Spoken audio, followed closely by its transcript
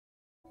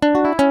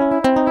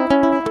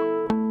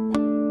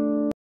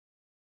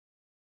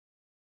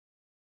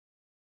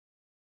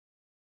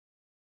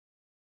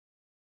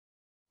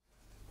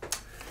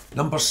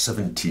Number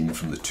 17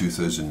 from the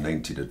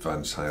 2019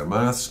 Advanced Higher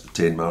Maths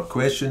 10-mark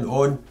question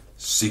on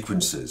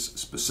sequences.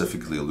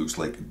 Specifically, it looks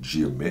like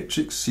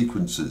geometric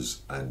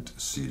sequences and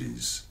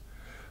series.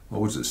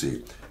 What does it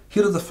say?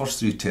 Here are the first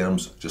three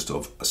terms just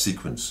of a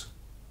sequence.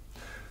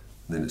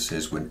 And then it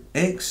says when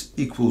x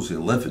equals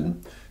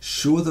 11,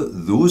 show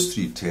that those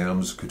three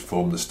terms could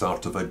form the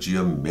start of a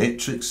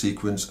geometric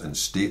sequence and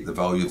state the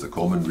value of the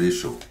common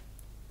ratio.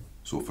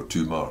 So for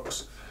 2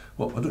 marks.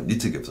 Well, I don't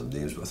need to give them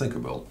names, but I think I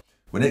will.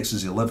 When x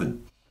is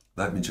 11,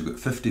 that means you've got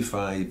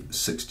 55,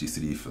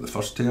 63 for the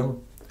first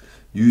term.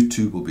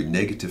 u2 will be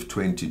negative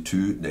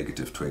 22,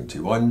 negative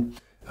 21.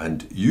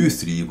 And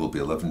u3 will be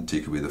 11,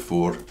 take away the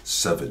 4,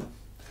 7.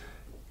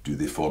 Do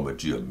they form a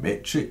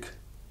geometric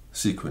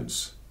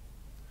sequence?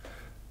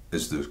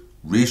 Is the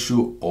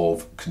ratio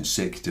of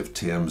consecutive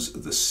terms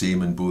the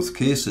same in both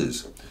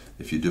cases?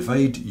 If you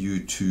divide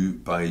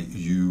u2 by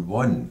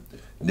u1,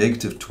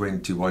 negative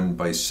 21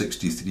 by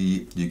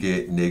 63, you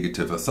get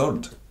negative a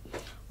third.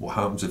 What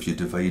happens if you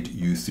divide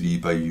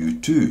u3 by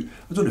u2?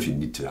 I don't know if you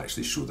need to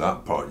actually show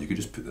that part. You could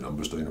just put the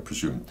numbers down, I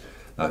presume.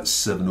 That's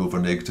 7 over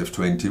negative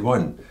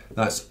 21.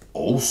 That's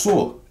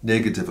also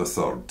negative a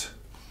third.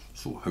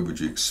 So how would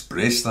you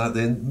express that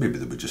then? Maybe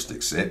they would just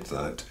accept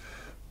that.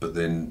 But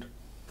then,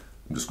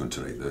 I'm just going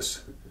to write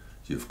this.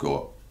 You've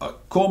got a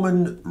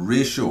common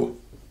ratio,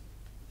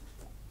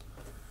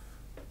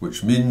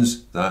 which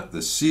means that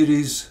the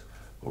series,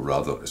 or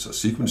rather it's a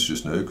sequence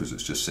just now because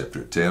it's just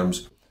separate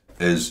terms,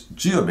 is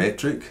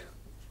geometric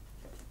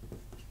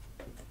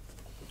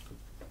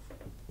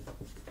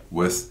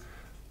with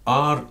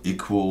r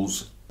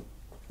equals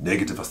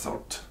negative a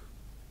third.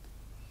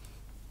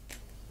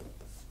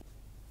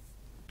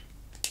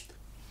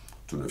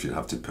 Don't know if you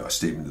have to put a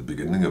statement at the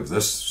beginning of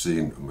this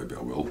saying, or maybe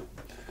I will.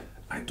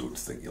 I don't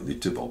think you'll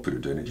need to, but I'll put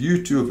it down.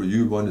 u2 over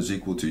u1 is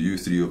equal to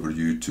u3 over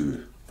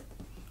u2,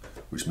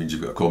 which means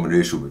you've got a common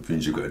ratio, which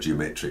means you've got a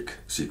geometric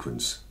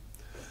sequence.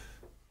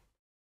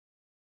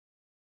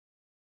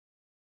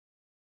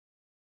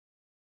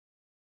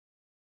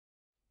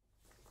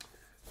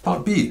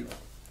 Part B.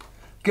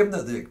 Given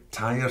that the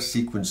entire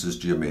sequence is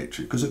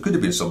geometric, because it could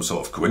have been some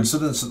sort of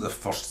coincidence that the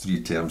first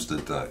three terms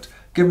did that.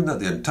 Given that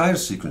the entire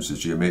sequence is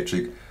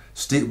geometric,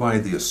 state why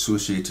the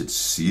associated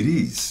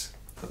series,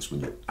 that's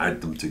when you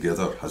add them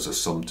together, has a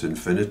sum to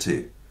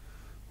infinity.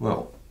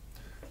 Well,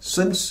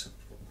 since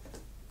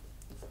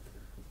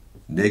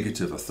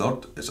negative a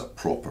third is a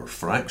proper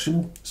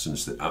fraction,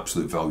 since the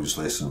absolute value is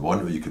less than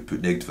 1, or you could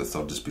put negative a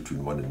third is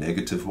between 1 and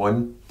negative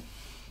 1,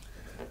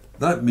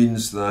 that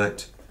means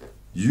that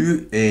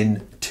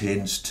un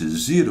tends to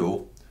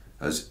 0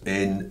 as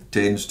n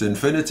tends to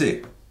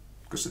infinity,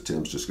 because the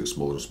terms just get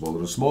smaller and smaller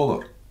and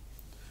smaller,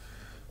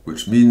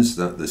 which means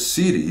that the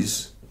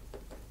series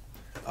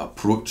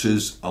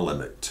approaches a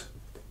limit.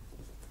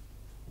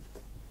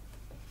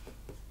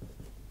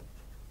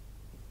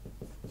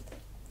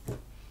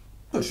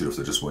 Not sure if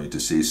they just want you to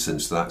say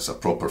since that's a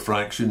proper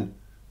fraction,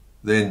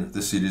 then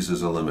the series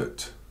is a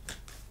limit.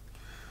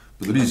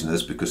 But the reason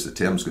is because the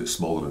terms get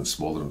smaller and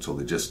smaller until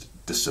they just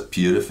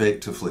disappear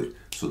effectively,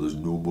 so there's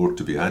no more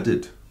to be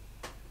added.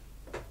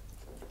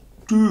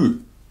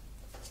 2.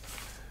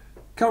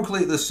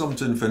 Calculate this sum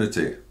to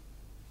infinity.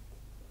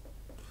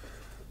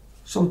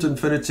 Sum to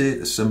infinity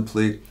is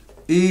simply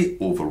a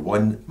over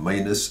 1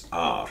 minus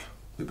r.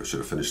 Maybe I should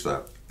have finished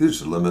that. There's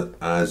the limit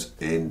as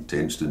n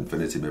tends to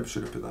infinity. Maybe I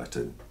should have put that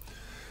in.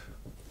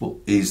 Well,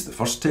 a is the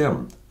first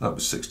term. That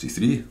was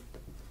 63.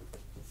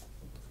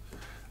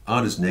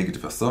 r is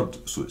negative a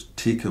third, so it's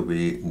take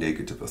away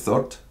negative a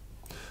third.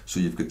 So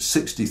you've got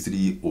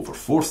 63 over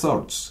 4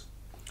 thirds.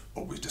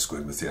 Always just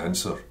going with the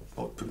answer.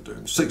 I'll put it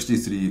down.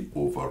 63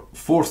 over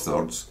 4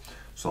 thirds,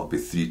 so that'll be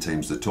 3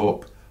 times the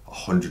top.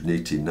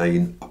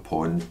 189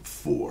 upon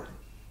 4.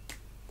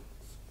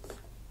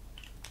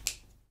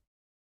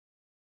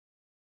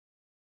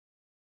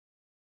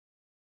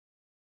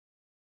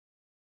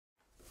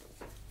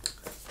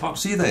 Part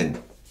C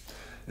then.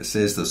 It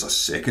says there's a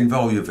second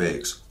value of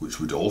x,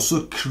 which would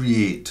also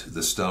create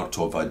the start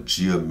of a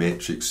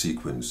geometric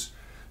sequence.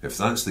 If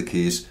that's the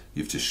case,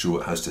 you have to show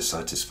it has to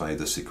satisfy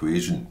this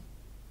equation.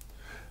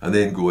 And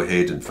then go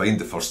ahead and find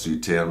the first three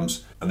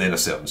terms, and then a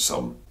certain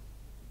sum.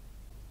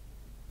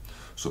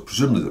 So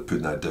presumably they're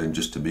putting that down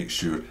just to make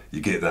sure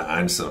you get that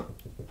answer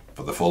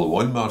for the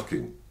follow-on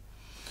marking.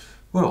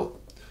 Well,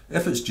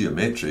 if it's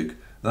geometric,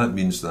 that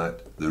means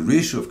that the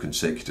ratio of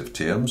consecutive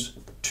terms,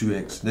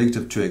 2x,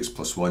 negative 2x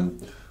plus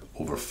 1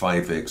 over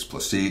 5x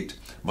plus 8,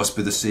 must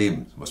be the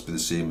same. Must be the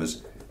same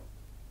as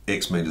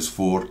x minus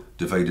 4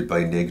 divided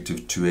by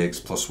negative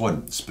 2x plus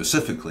 1.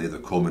 Specifically, the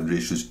common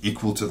ratio is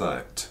equal to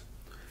that.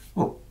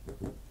 Well,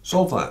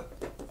 solve that.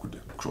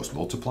 Cross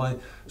multiply.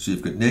 So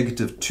you've got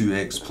negative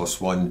 2x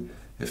plus 1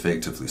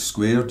 effectively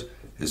squared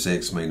is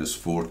x minus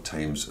 4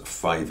 times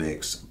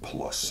 5x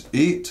plus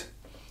 8.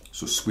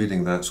 So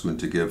squaring that's going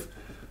to give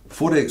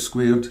 4x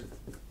squared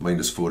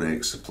minus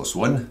 4x plus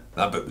 1.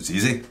 That bit was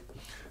easy.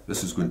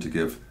 This is going to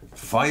give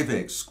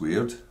 5x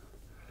squared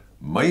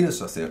minus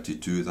a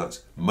 32,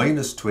 that's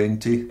minus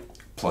 20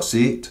 plus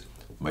 8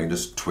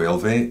 minus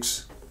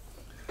 12x.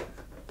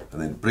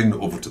 And then bring it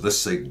over to this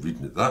side and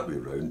reading it that way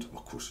around.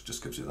 Of course, it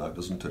just gives you that,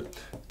 doesn't it?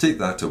 Take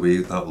that away,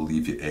 that will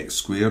leave you x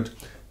squared.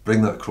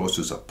 Bring that across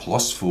as a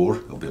plus 4,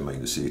 it'll be a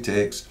minus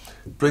 8x.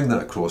 Bring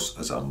that across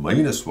as a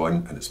minus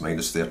 1, and it's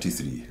minus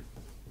 33.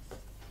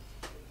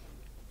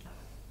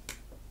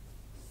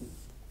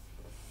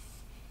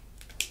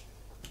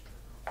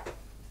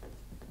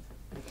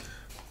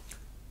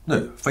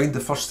 Now, find the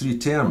first three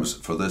terms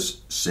for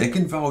this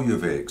second value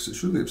of x. It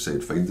should have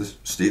said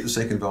state the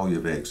second value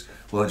of x.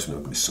 Well, actually,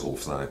 I'm going to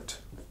solve that.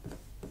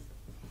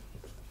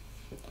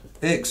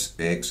 X,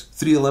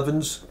 3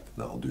 11s,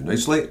 that'll do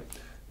nicely.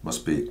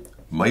 Must be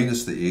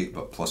minus the 8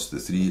 but plus the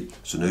 3.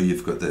 So now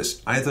you've got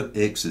this. Either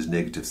x is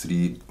negative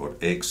 3 or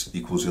x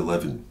equals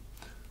 11.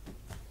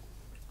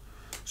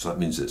 So that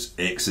means it's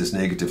x is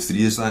negative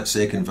 3 is that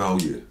second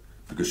value,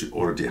 because you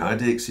already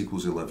had x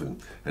equals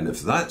 11. And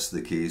if that's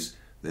the case,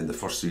 then the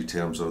first three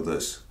terms are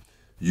this.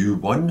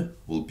 u1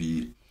 will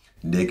be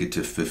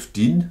negative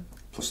 15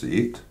 plus the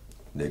 8,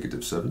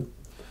 negative 7.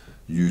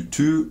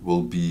 u2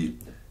 will be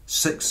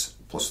 6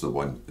 plus the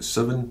 1 is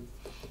 7.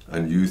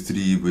 And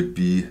u3 would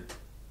be,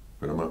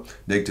 where am I?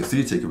 Negative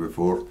 3 taken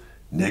before,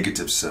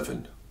 negative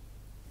 7.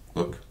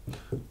 Look,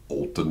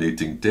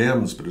 alternating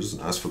terms, but it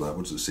doesn't ask for that.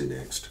 What does it say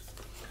next?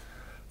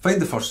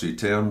 Find the first three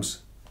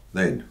terms,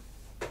 then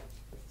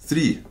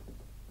 3.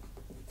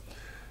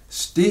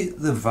 State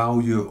the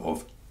value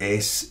of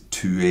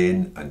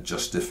S2n and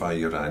justify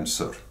your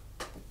answer.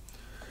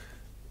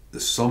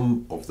 The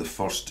sum of the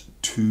first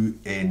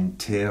 2n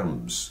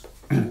terms.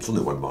 There's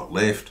only one mark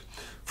left.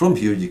 From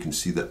here you can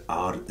see that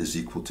r is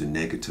equal to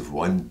negative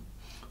 1.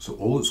 So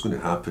all that's going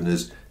to happen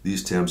is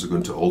these terms are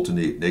going to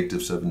alternate,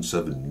 negative 7,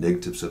 7,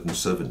 negative 7,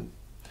 7.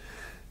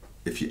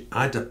 If you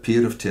add a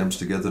pair of terms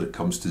together, it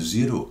comes to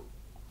 0.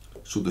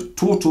 So the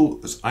total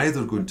is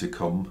either going to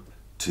come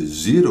to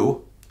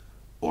 0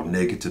 or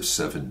negative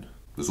 7.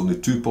 There's only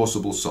two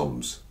possible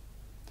sums.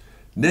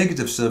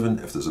 Negative 7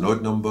 if there's an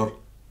odd number,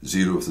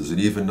 0 if there's an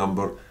even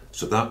number,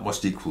 so that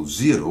must equal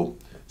 0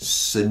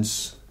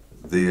 since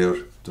there,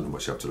 don't know how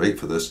much you have to write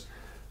for this,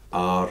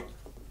 are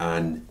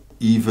an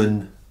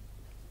even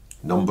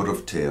number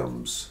of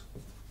terms.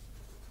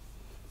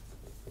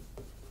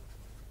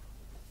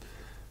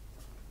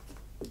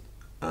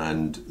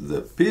 And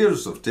the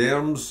pairs of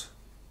terms,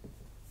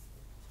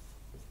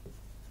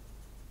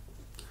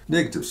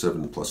 negative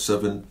 7 plus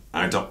 7,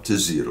 add up to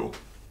 0.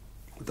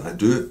 Would that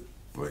do it?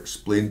 Have I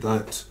explained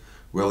that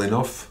well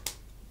enough?